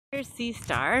Here's Sea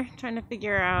Star trying to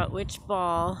figure out which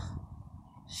ball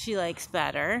she likes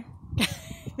better.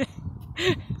 Which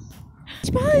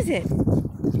ball is it?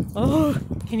 Oh,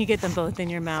 can you get them both in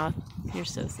your mouth? You're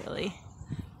so silly.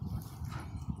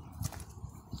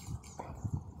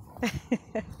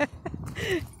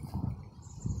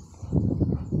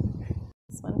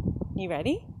 This one. You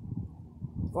ready?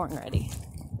 Born ready.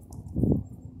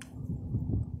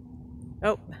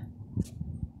 Oh.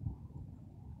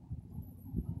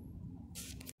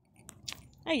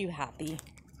 Are you happy?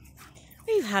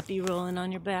 Are you happy rolling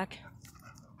on your back?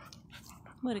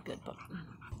 What a good book.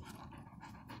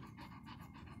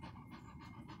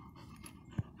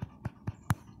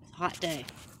 It's a hot day.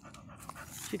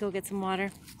 Should we go get some water?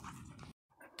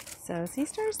 So Sea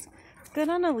Star's good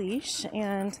on a leash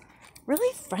and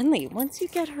really friendly. Once you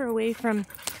get her away from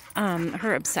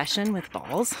her obsession with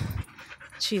balls,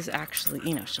 she's actually,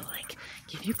 she'll like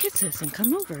give you kisses and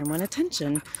come over and want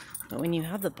attention. But when you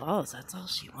have the balls, that's all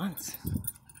she wants.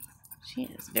 She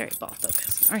is very ball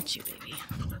focused, aren't you, baby?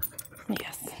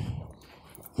 Yes.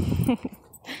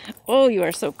 Oh, you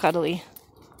are so cuddly.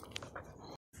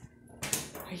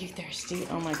 Are you thirsty?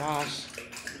 Oh my gosh.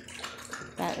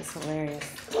 That is hilarious.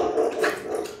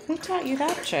 Who taught you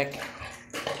that trick?